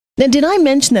Now, did I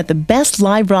mention that the best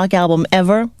live rock album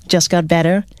ever just got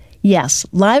better? Yes,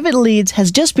 Live at Leeds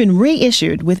has just been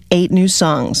reissued with 8 new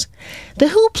songs. The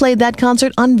Who played that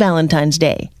concert on Valentine's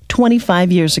Day,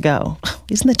 25 years ago.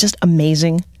 Isn't that just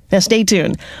amazing? Now stay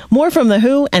tuned. More from The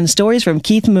Who and stories from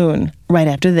Keith Moon right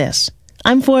after this.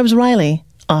 I'm Forbes Riley,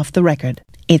 Off the Record.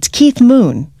 It's Keith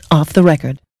Moon, Off the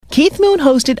Record. Keith Moon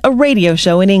hosted a radio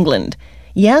show in England.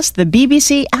 Yes, the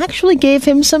BBC actually gave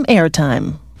him some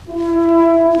airtime.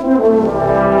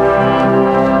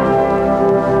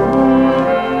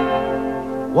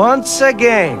 Once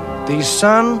again, the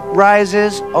sun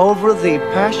rises over the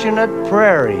passionate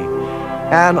prairie,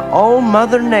 and old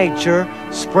Mother Nature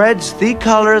spreads the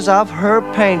colors of her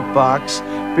paint box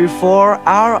before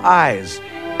our eyes,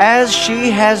 as she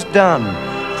has done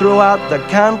throughout the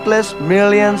countless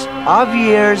millions of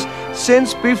years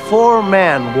since before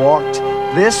man walked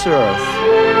this earth.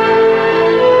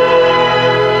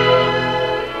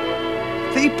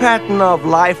 The pattern of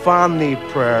life on the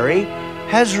prairie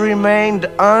has remained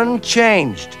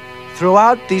unchanged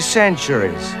throughout the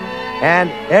centuries, and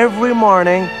every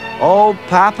morning old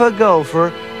Papa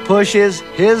Gopher pushes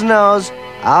his nose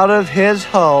out of his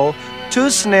hole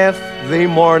to sniff the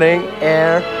morning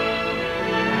air.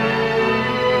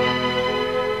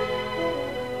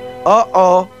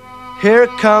 Uh-oh, here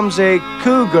comes a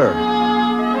cougar.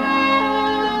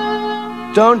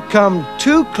 Don't come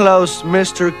too close,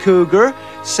 Mr. Cougar,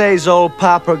 says old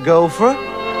Papa Gopher.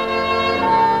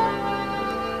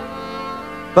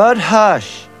 But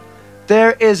hush,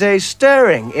 there is a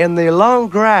stirring in the long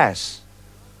grass.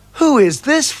 Who is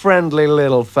this friendly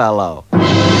little fellow?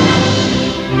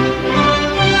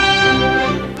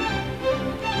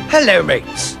 Hello,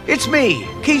 mates. It's me,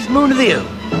 Keith Moon of the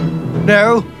Who.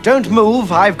 No, don't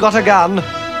move, I've got a gun.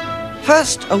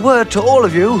 First, a word to all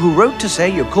of you who wrote to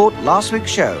say you caught last week's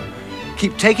show.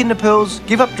 Keep taking the pills,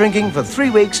 give up drinking for 3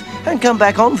 weeks, and come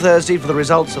back on Thursday for the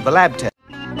results of the lab test.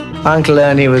 Uncle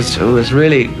Ernie was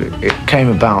really, it came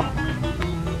about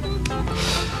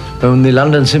when the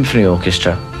London Symphony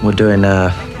Orchestra were doing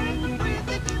the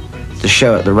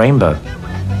show at the Rainbow.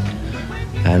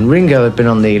 And Ringo had been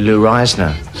on the Lou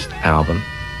Reisner album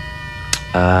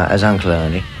as Uncle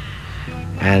Ernie.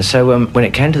 And so when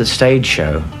it came to the stage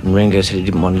show, and Ringo said he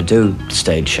didn't want to do the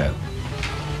stage show,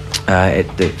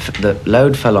 the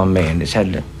load fell on me, and I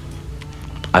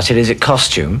said, is it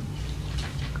costume?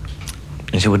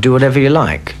 He said, well, do whatever you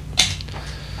like.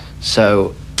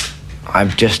 So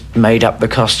I've just made up the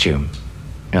costume.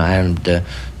 And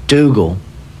Dougal,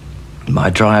 my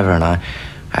driver, and I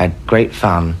had great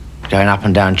fun going up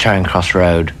and down Charing Cross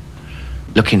Road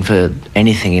looking for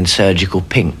anything in surgical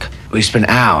pink. We spent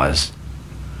hours,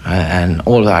 and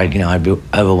all that, I'd be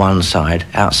over one side,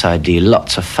 outside the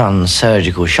lots of fun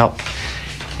surgical shop,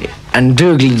 and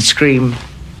Dougal would scream,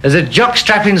 there's a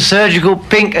jockstrap in surgical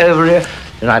pink over here.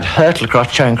 And I'd hurtle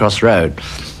across Charing Cross Road.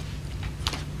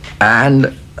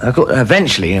 And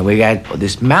eventually, we had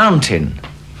this mountain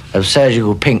of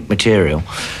surgical pink material,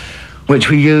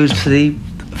 which we used for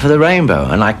the Rainbow,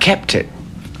 and I kept it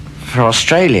for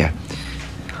Australia.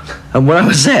 And when I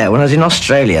was in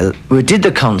Australia, we did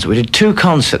the concert. We did 2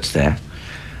 concerts there,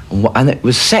 and it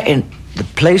was set in the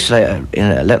place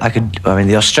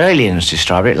the Australians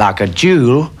describe it like a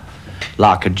jewel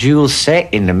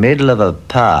set in the middle of a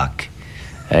park.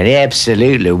 An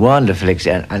absolutely wonderful, and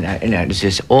it's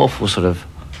this awful sort of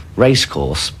race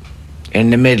course in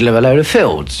the middle of a load of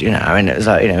fields, it's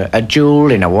like, a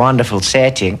jewel in a wonderful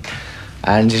setting,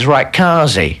 and it's right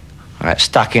carsy, right,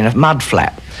 stuck in a mud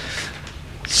flat.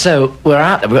 So we're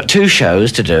out there, we've got 2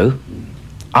 shows to do.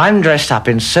 I'm dressed up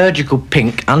in surgical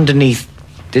pink underneath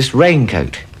this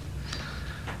raincoat.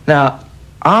 Now,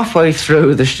 halfway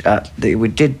through we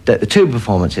did the 2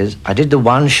 performances. I did the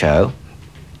 1 show,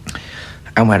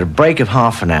 and we had a break of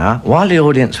half an hour while the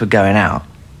audience were going out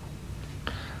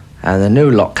and the new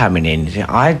lot coming in.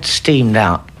 I'd steamed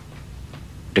out.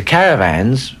 The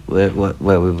caravans where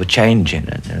we were changing,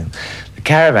 and the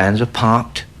caravans were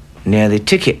parked near the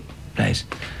ticket place,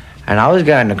 and I was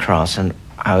going across, and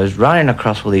I was running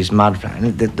across all these mud flats,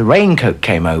 and the raincoat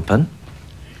came open,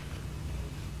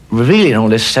 revealing all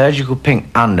this surgical pink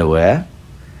underwear,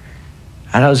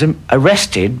 and I was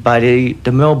arrested by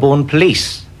the Melbourne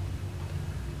police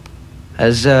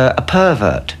as a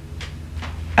pervert.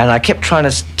 And I kept trying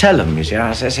to tell them,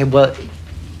 I said, well,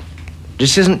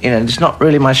 this isn't, it's not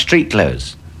really my street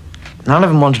clothes. None of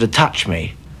them wanted to touch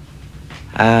me.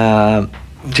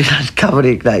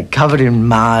 Covered in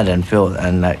mud and filth,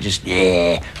 and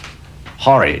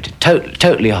horrid,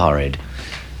 totally horrid.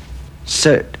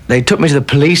 So they took me to the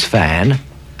police van,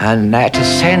 and they had to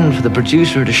send for the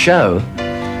producer of the show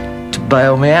to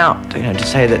bail me out, you know, to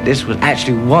say that this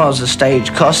was a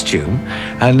stage costume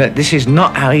and that this is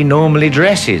not how he normally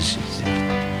dresses.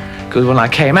 Because when I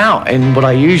came out in what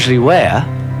I usually wear,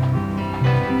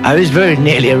 I was very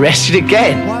nearly arrested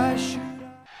again.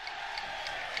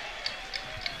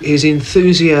 His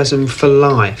enthusiasm for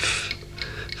life,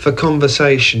 for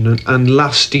conversation and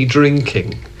lusty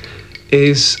drinking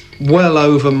is well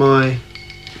over my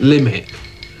limit.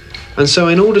 And so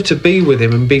in order to be with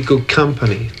him and be good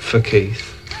company for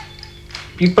Keith,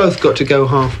 you've both got to go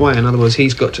halfway. In other words,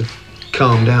 he's got to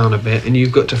calm down a bit and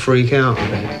you've got to freak out a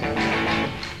bit.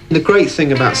 The great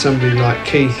thing about somebody like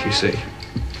Keith, you see,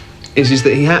 is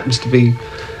that he happens to be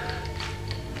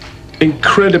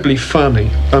incredibly funny.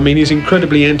 I mean, he's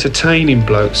incredibly entertaining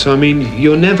bloke. So, I mean,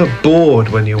 you're never bored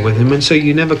when you're with him, and so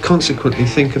you never consequently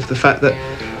think of the fact that,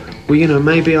 well, you know,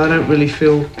 maybe I don't really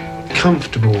feel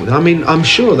comfortable. I mean, I'm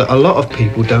sure that a lot of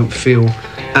people don't feel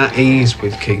at ease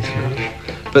with Keith Moon.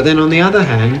 But then on the other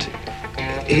hand,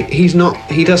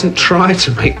 he doesn't try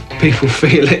to make people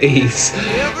feel at ease.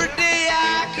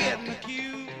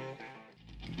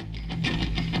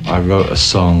 I wrote a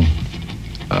song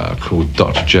called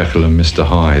Dr. Jekyll and Mr.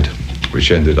 Hyde,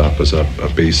 which ended up as a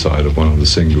B-side of one of the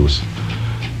singles,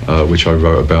 which I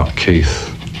wrote about Keith,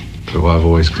 who I've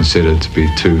always considered to be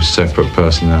two separate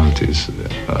personalities,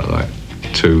 like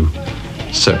two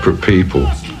separate people,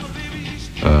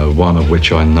 one of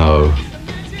which I know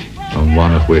and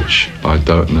one of which I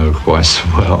don't know quite so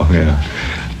well, yeah,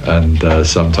 and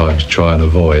sometimes try and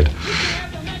avoid.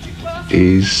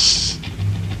 He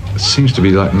seems to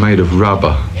be like made of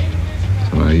rubber.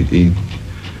 He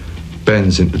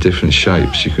bends into different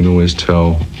shapes. You can always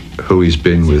tell who he's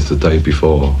been with the day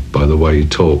before by the way he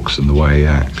talks and the way he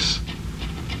acts.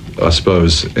 I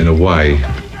suppose, in a way,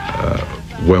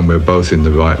 when we're both in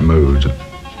the right mood,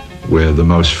 we're the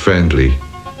most friendly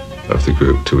of the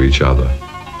group to each other.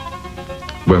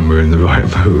 When we're in the right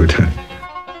mood.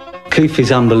 Keith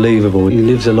is unbelievable. He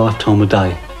lives a lifetime a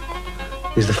day.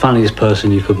 He's the funniest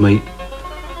person you could meet.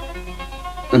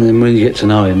 And then when you get to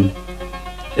know him,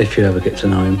 if you ever get to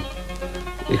know him,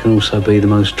 he can also be the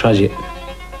most tragic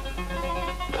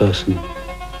person.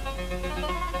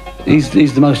 He's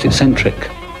the most eccentric,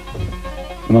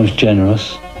 the most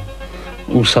generous,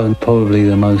 also probably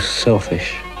the most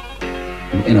selfish,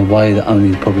 in a way that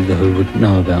only probably the Who would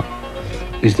know about.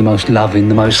 He's the most loving,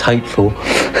 the most hateful.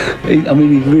 I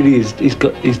mean, he really is. He's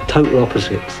got his total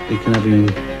opposites. He can have you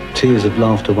in tears of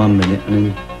laughter one minute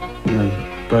and then, you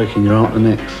know, breaking your heart the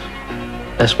next.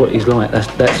 That's what he's like.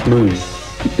 That's Moon.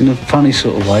 In a funny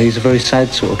sort of way, he's a very sad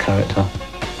sort of character,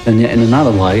 and yet in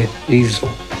another way, he's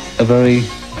a very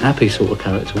happy sort of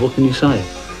character. What can you say?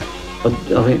 I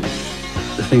think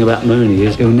the thing about Mooney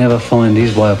is he'll never find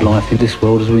his way of life in this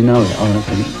world as we know it. I don't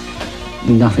think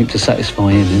nothing to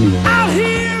satisfy him anyway.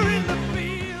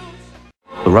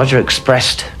 Roger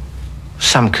expressed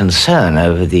some concern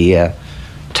over the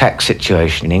tax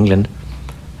situation in England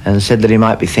and said that he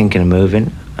might be thinking of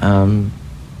moving.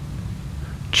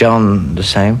 John, the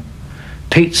same.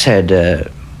 Pete said,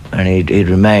 and he'd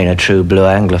remain a true blue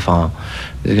Anglophile.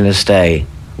 He was going to stay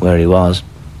where he was.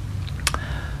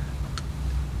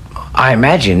 I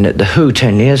imagine that the Who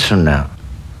 10 years from now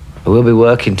will be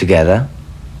working together,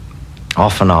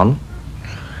 off and on,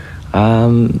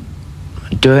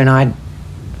 doing I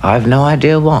have no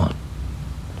idea what.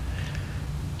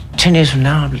 10 years from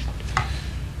now,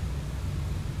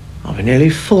 I'll be nearly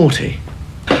 40.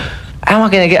 How am I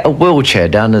going to get a wheelchair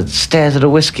down the stairs of the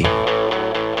whiskey?